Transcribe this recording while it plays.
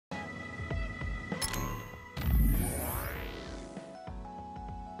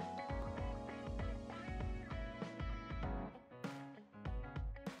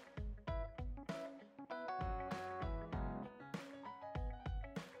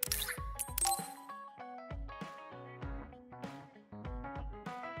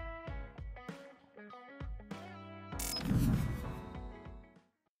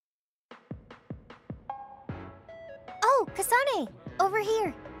Kasane, over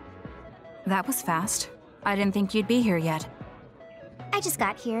here. That was fast. I didn't think you'd be here yet. I just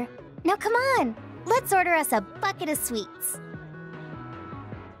got here. Now come on, let's order us a bucket of sweets.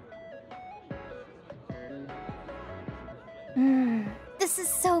 This is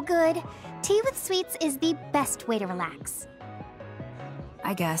so good. Tea with sweets is the best way to relax.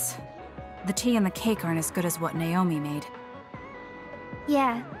 I guess. The tea and the cake aren't as good as what Naomi made.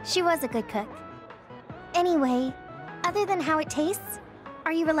 Yeah, she was a good cook. Anyway, other than how it tastes,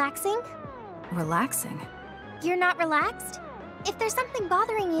 are you relaxing? Relaxing? You're not relaxed? If there's something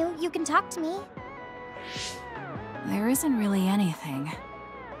bothering you, you can talk to me. There isn't really anything.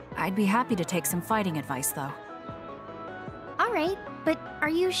 I'd be happy to take some fighting advice, though. Alright, but are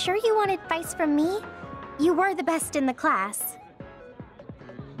you sure you want advice from me? You were the best in the class.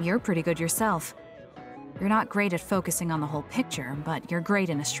 You're pretty good yourself. You're not great at focusing on the whole picture, but you're great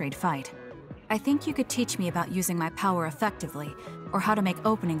in a straight fight. I think you could teach me about using my power effectively, or how to make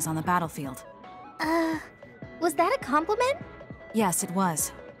openings on the battlefield. Was that a compliment? Yes, it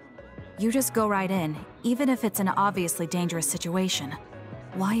was. You just go right in, even if it's an obviously dangerous situation.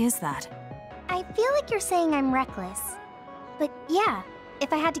 Why is that? I feel like you're saying I'm reckless. But yeah,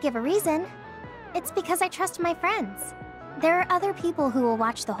 if I had to give a reason, it's because I trust my friends. There are other people who will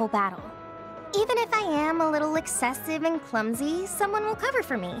watch the whole battle. Even if I am a little excessive and clumsy, someone will cover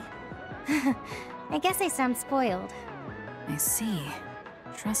for me. I guess I sound spoiled. I see.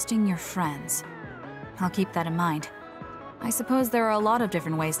 Trusting your friends. I'll keep that in mind. I suppose there are a lot of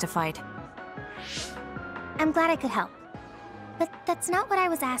different ways to fight. I'm glad I could help. But that's not what I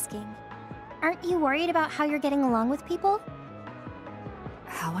was asking. Aren't you worried about how you're getting along with people?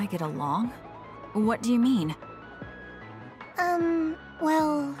 How I get along? What do you mean?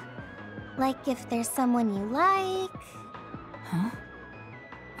 Well, like if there's someone you like... Huh?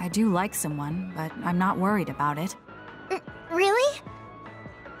 I do like someone, but I'm not worried about it. Really?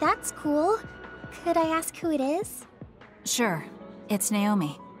 That's cool. Could I ask who it is? Sure. It's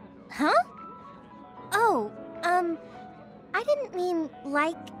Naomi. Huh? Oh, I didn't mean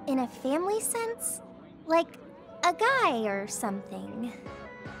like in a family sense. Like a guy or something.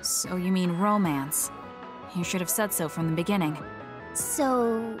 So you mean romance? You should have said so from the beginning.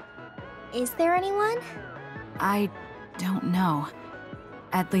 So, is there anyone? I don't know.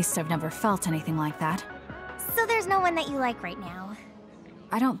 At least I've never felt anything like that. So there's no one that you like right now?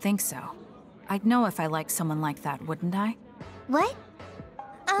 I don't think so. I'd know if I liked someone like that, wouldn't I? What?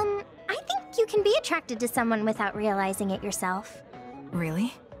 I think you can be attracted to someone without realizing it yourself.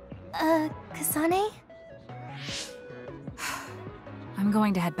 Really? Kasane? I'm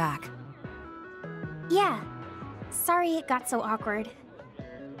going to head back. Yeah. Sorry it got so awkward.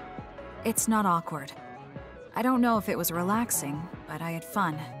 It's not awkward. I don't know if it was relaxing, but I had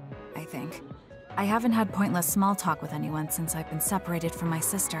fun, I think. I haven't had pointless small talk with anyone since I've been separated from my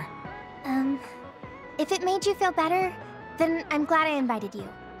sister. If it made you feel better, then I'm glad I invited you.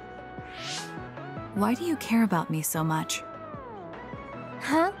 Why do you care about me so much?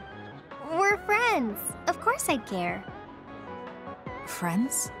 Huh? We're friends. Of course I'd care.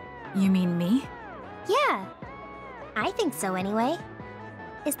 Friends? You mean me? Yeah. I think so anyway.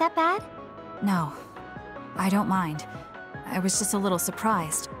 Is that bad? No. I don't mind. I was just a little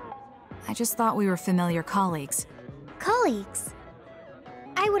surprised. I just thought we were familiar colleagues. Colleagues?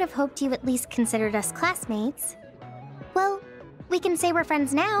 I would have hoped you at least considered us classmates. Well, we can say we're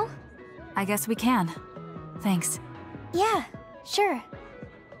friends now. I guess we can. Thanks. Yeah, sure.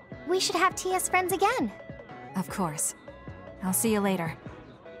 We should have tea as friends again. Of course. I'll see you later.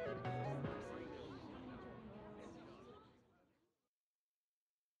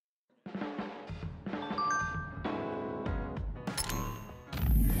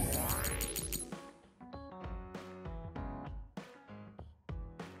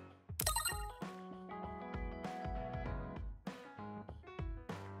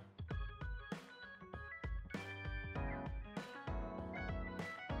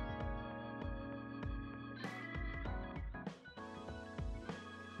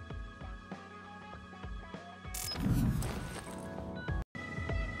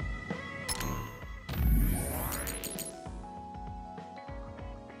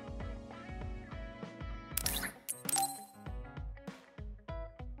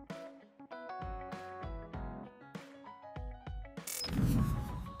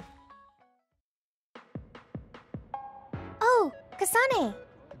 Oh, Kasane!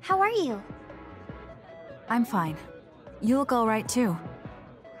 How are you? I'm fine. You look alright too.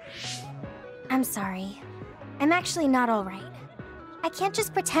 I'm sorry. I'm actually not alright. I can't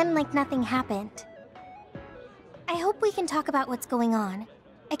just pretend like nothing happened. I hope we can talk about what's going on.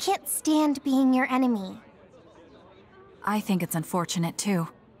 I can't stand being your enemy. I think it's unfortunate too.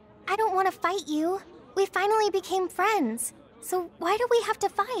 I don't want to fight you. We finally became friends. So why do we have to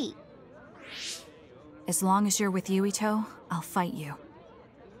fight? As long as you're with Yuito, I'll fight you.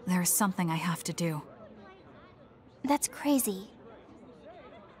 There's something I have to do. That's crazy.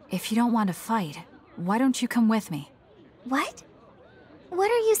 If you don't want to fight, why don't you come with me? What? What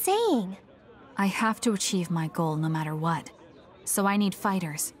are you saying? I have to achieve my goal no matter what. So I need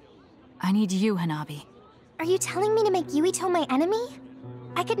fighters. I need you, Hanabi. Are you telling me to make Yuito my enemy?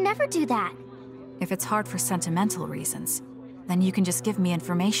 I could never do that. If it's hard for sentimental reasons, then you can just give me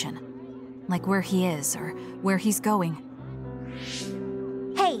information. Like where he is, or where he's going.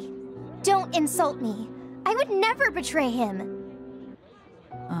 Hey, don't insult me. I would never betray him.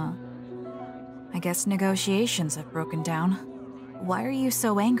 I guess negotiations have broken down. Why are you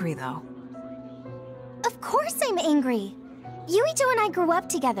so angry, though? Of course I'm angry. Yuito and I grew up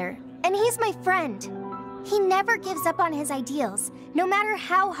together, and he's my friend. He never gives up on his ideals, no matter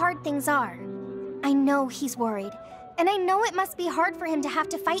how hard things are. I know he's worried, and I know it must be hard for him to have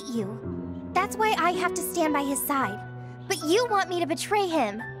to fight you. That's why I have to stand by his side. But you want me to betray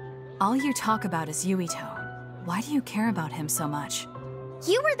him. All you talk about is Yuito. Why do you care about him so much?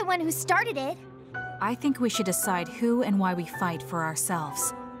 You were the one who started it. I think we should decide who and why we fight for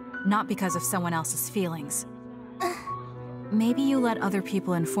ourselves, not because of someone else's feelings. Maybe you let other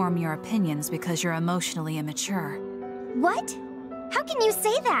people inform your opinions because you're emotionally immature. What? How can you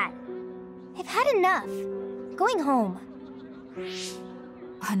say that? I've had enough. Going home.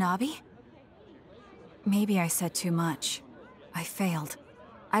 Hanabi? Maybe I said too much. I failed.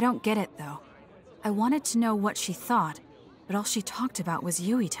 I don't get it, though. I wanted to know what she thought, but all she talked about was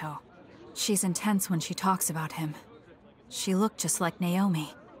Yuito. She's intense when she talks about him. She looked just like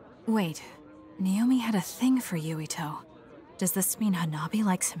Naomi. Wait, Naomi had a thing for Yuito. Does this mean Hanabi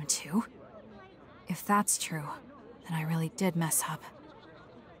likes him too? If that's true, then I really did mess up.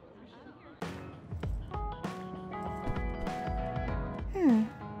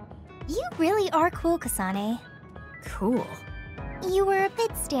 You really are cool, Kasane. Cool. You were a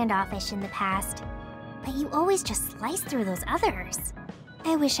bit standoffish in the past, but you always just slice through those others.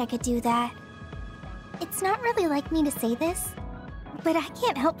 I wish I could do that. It's not really like me to say this, but I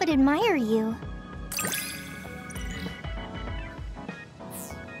can't help but admire you.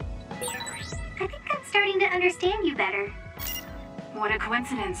 I think I'm starting to understand you better. What a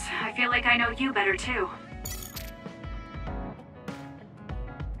coincidence. I feel like I know you better too.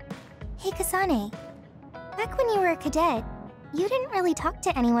 Hey, Kasane. Back when you were a cadet, you didn't really talk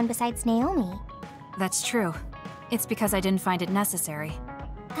to anyone besides Naomi. That's true. It's because I didn't find it necessary.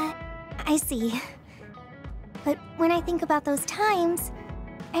 I see. But when I think about those times,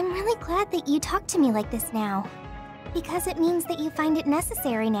 I'm really glad that you talk to me like this now. Because it means that you find it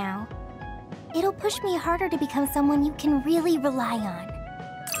necessary now. It'll push me harder to become someone you can really rely on.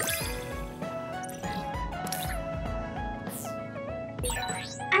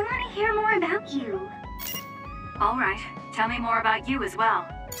 I want to hear more about you. All right. Tell me more about you as well.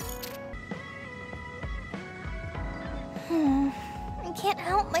 I can't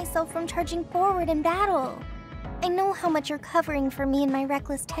help myself from charging forward in battle. I know how much you're covering for me and my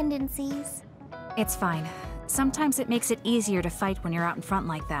reckless tendencies. It's fine. Sometimes it makes it easier to fight when you're out in front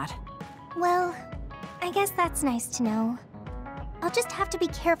like that. Well, I guess that's nice to know. I'll just have to be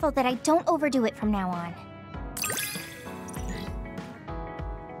careful that I don't overdo it from now on.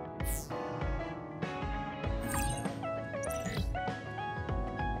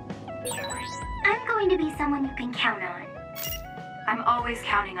 I'm going to be someone you can count on. I'm always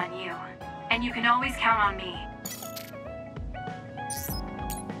counting on you. And you can always count on me.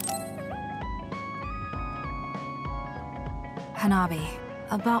 Hanabi,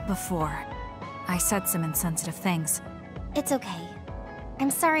 about before, I said some insensitive things. It's okay.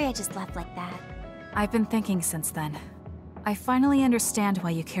 I'm sorry I just left like that. I've been thinking since then. I finally understand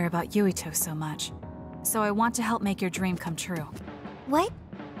why you care about Yuito so much. So I want to help make your dream come true. What?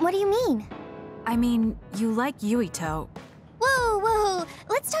 What do you mean? I mean, you like Yuito. Whoa!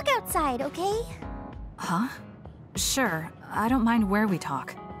 Let's talk outside, okay? Huh? Sure, I don't mind where we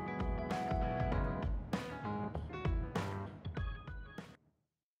talk.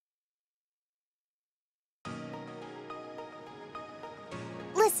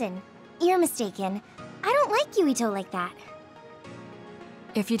 Listen, you're mistaken. I don't like Yuito like that.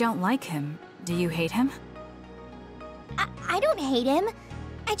 If you don't like him, do you hate him? I don't hate him.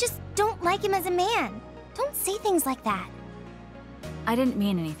 I just don't like him as a man. Don't say things like that. I didn't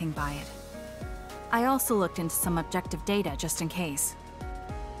mean anything by it. I also looked into some objective data just in case.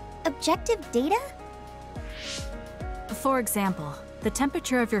 Objective data? For example, The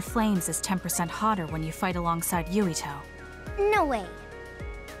temperature of your flames is 10% hotter when you fight alongside Yuito. No way.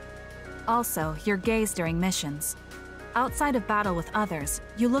 Also, you're gazed during missions. Outside of battle with others,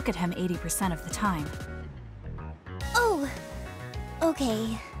 you look at him 80% of the time. Oh,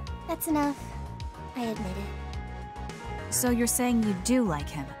 okay. That's enough. I admit it. So you're saying you do like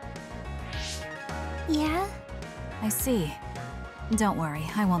him? Yeah? I see. Don't worry,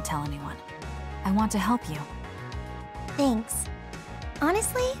 I won't tell anyone. I want to help you. Thanks.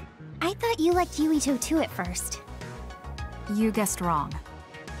 Honestly, I thought you liked Yuito too at first. You guessed wrong.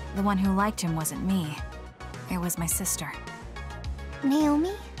 The one who liked him wasn't me. It was my sister.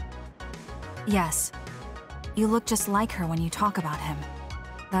 Naomi? Yes. You look just like her when you talk about him.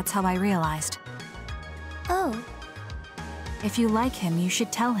 That's how I realized. Oh. If you like him, you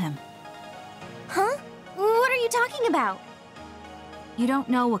should tell him. Huh? What are you talking about? You don't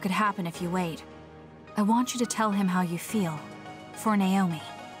know what could happen if you wait. I want you to tell him how you feel. For Naomi.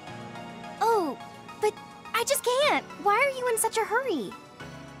 Oh, but I just can't. Why are you in such a hurry?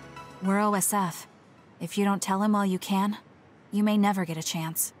 We're OSF. If you don't tell him while you can, you may never get a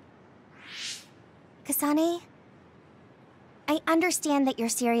chance. Kasane, I understand that you're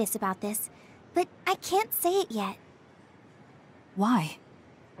serious about this, but I can't say it yet. Why?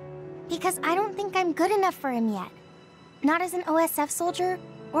 Because I don't think I'm good enough for him yet. Not as an OSF soldier,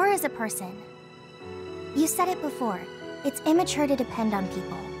 or as a person. You said it before. It's immature to depend on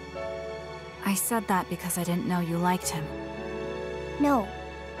people. I said that because I didn't know you liked him. No,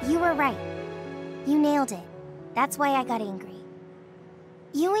 you were right. You nailed it. That's why I got angry.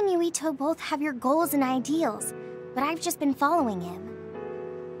 You and Yuito both have your goals and ideals, but I've just been following him.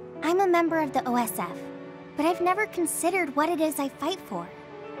 I'm a member of the OSF, but I've never considered what it is I fight for.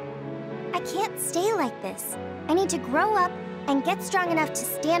 I can't stay like this. I need to grow up and get strong enough to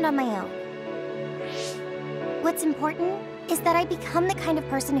stand on my own. What's important is that I become the kind of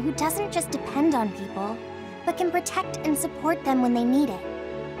person who doesn't just depend on people, but can protect and support them when they need it.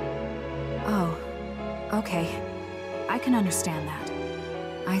 Oh, okay. I can understand that.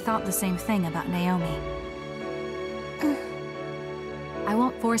 I thought the same thing about Naomi. I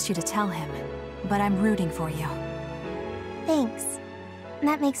won't force you to tell him, but I'm rooting for you. Thanks.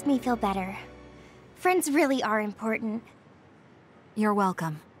 That makes me feel better. Friends really are important. You're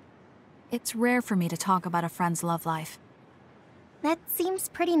welcome. It's rare for me to talk about a friend's love life. That seems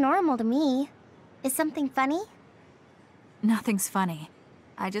pretty normal to me. Is something funny? Nothing's funny.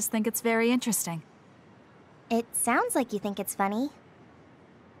 I just think it's very interesting. It sounds like you think it's funny.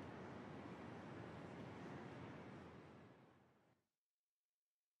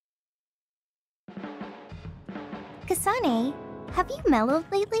 Kasane, have you mellowed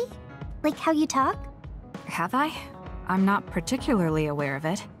lately? Like how you talk? Have I? I'm not particularly aware of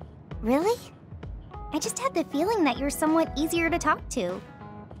it. Really? I just had the feeling that you're somewhat easier to talk to.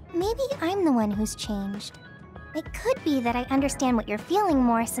 Maybe I'm the one who's changed. It could be that I understand what you're feeling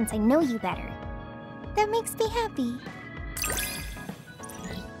more since I know you better. That makes me happy.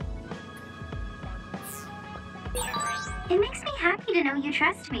 It makes me happy to know you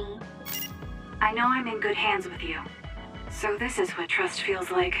trust me. I know I'm in good hands with you. So this is what trust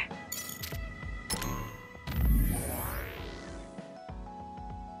feels like.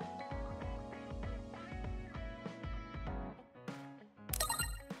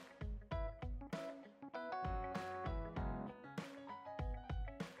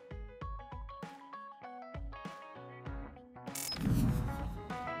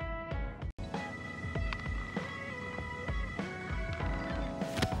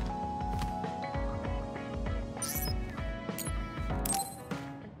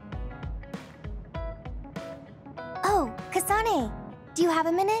 Oh, Kasane, do you have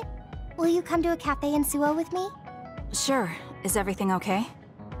a minute? Will you come to a cafe in Suo with me? Sure. Is everything okay?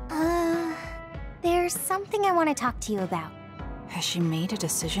 There's something I want to talk to you about. Has she made a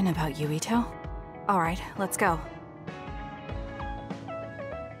decision about Yuito? Alright, let's go.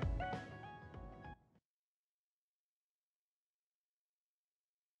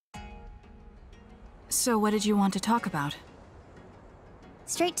 So what did you want to talk about?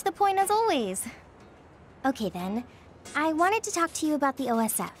 Straight to the point as always. Okay then, I wanted to talk to you about the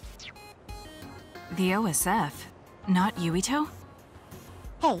OSF. The OSF? Not Yuito?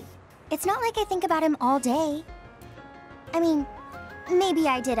 Hey, it's not like I think about him all day. I mean, maybe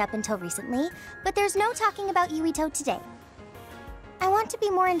I did up until recently, but there's no talking about Yuito today. I want to be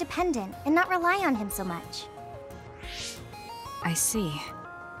more independent and not rely on him so much. I see.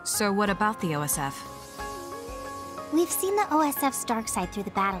 So what about the OSF? We've seen the OSF's dark side through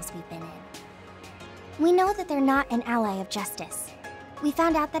the battles we've been in. We know that they're not an ally of justice. We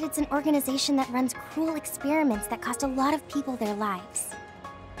found out that it's an organization that runs cruel experiments that cost a lot of people their lives.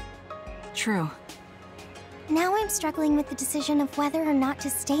 True. Now I'm struggling with the decision of whether or not to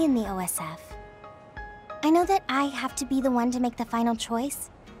stay in the OSF. I know that I have to be the one to make the final choice,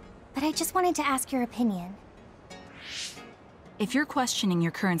 but I just wanted to ask your opinion. If you're questioning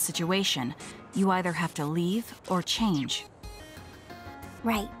your current situation, you either have to leave or change.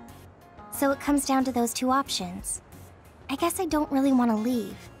 Right. So it comes down to those two options. I guess I don't really want to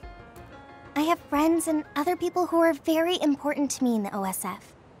leave. I have friends and other people who are very important to me in the OSF,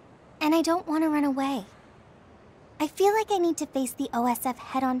 and I don't want to run away. I feel like I need to face the OSF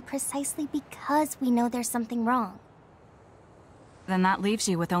head-on precisely because we know there's something wrong. Then that leaves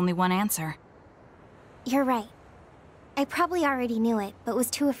you with only one answer. You're right. I probably already knew it, but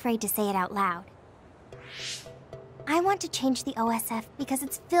was too afraid to say it out loud. I want to change the OSF because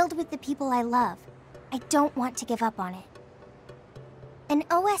it's filled with the people I love. I don't want to give up on it. An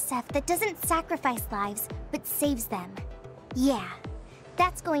OSF that doesn't sacrifice lives, but saves them. Yeah,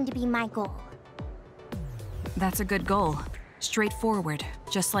 that's going to be my goal. That's a good goal. Straightforward,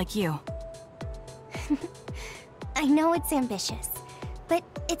 just like you. I know it's ambitious, but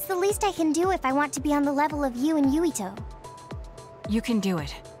it's the least I can do if I want to be on the level of you and Yuito. You can do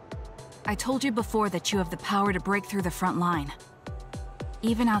it. I told you before that you have the power to break through the front line.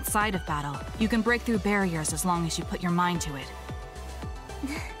 Even outside of battle, you can break through barriers as long as you put your mind to it.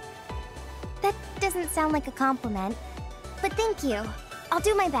 That doesn't sound like a compliment, but thank you. I'll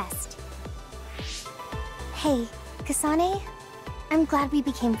do my best. Hey, Kasane, I'm glad we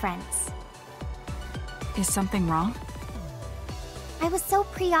became friends. Is something wrong? I was so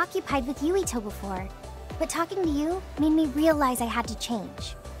preoccupied with Yuito before, but talking to you made me realize I had to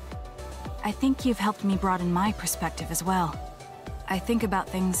change. I think you've helped me broaden my perspective as well. I think about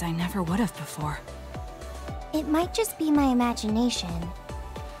things I never would have before. It might just be my imagination,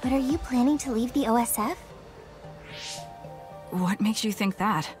 but are you planning to leave the OSF? What makes you think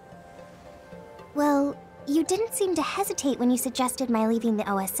that? Well, you didn't seem to hesitate when you suggested my leaving the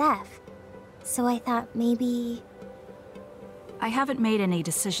OSF, so I thought maybe... I haven't made any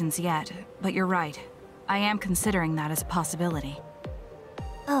decisions yet, but you're right. I am considering that as a possibility.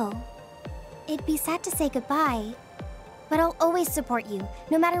 Oh. It'd be sad to say goodbye, but I'll always support you,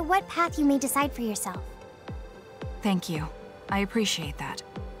 no matter what path you may decide for yourself. Thank you. I appreciate that.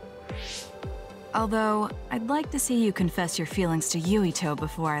 Although, I'd like to see you confess your feelings to Yuito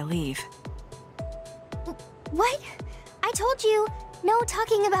before I leave. What? I told you, no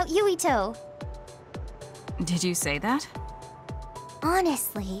talking about Yuito. Did you say that?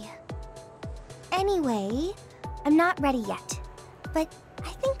 Honestly. Anyway, I'm not ready yet, but I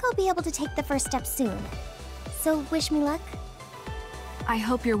think I'll be able to take the first step soon. So wish me luck? I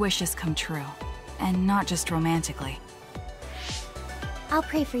hope your wishes come true, and not just romantically. I'll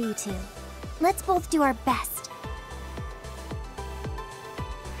pray for you too. Let's both do our best.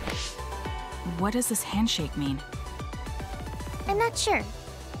 What does this handshake mean? I'm not sure,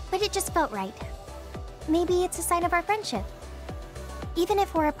 but it just felt right. Maybe it's a sign of our friendship. Even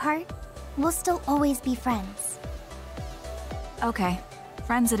if we're apart, we'll still always be friends. Okay,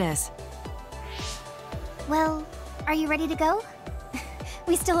 friends it is. Well, are you ready to go?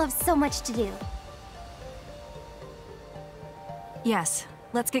 We still have so much to do. Yes,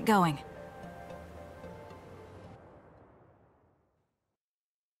 let's get going.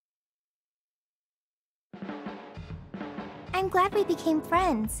 I'm glad we became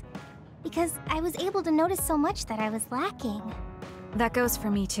friends, because I was able to notice so much that I was lacking. That goes for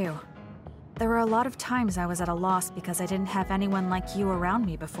me too. There were a lot of times I was at a loss because I didn't have anyone like you around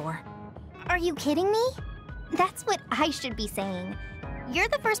me before. Are you kidding me? That's what I should be saying. You're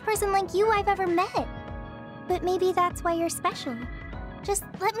the first person like you I've ever met. But maybe that's why you're special. Just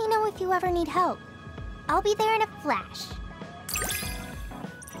let me know if you ever need help. I'll be there in a flash.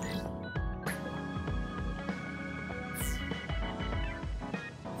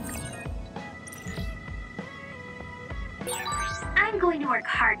 I'm going to work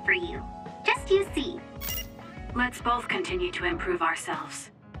hard for you. Just you see. Let's both continue to improve ourselves.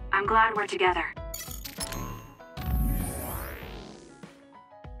 I'm glad we're together.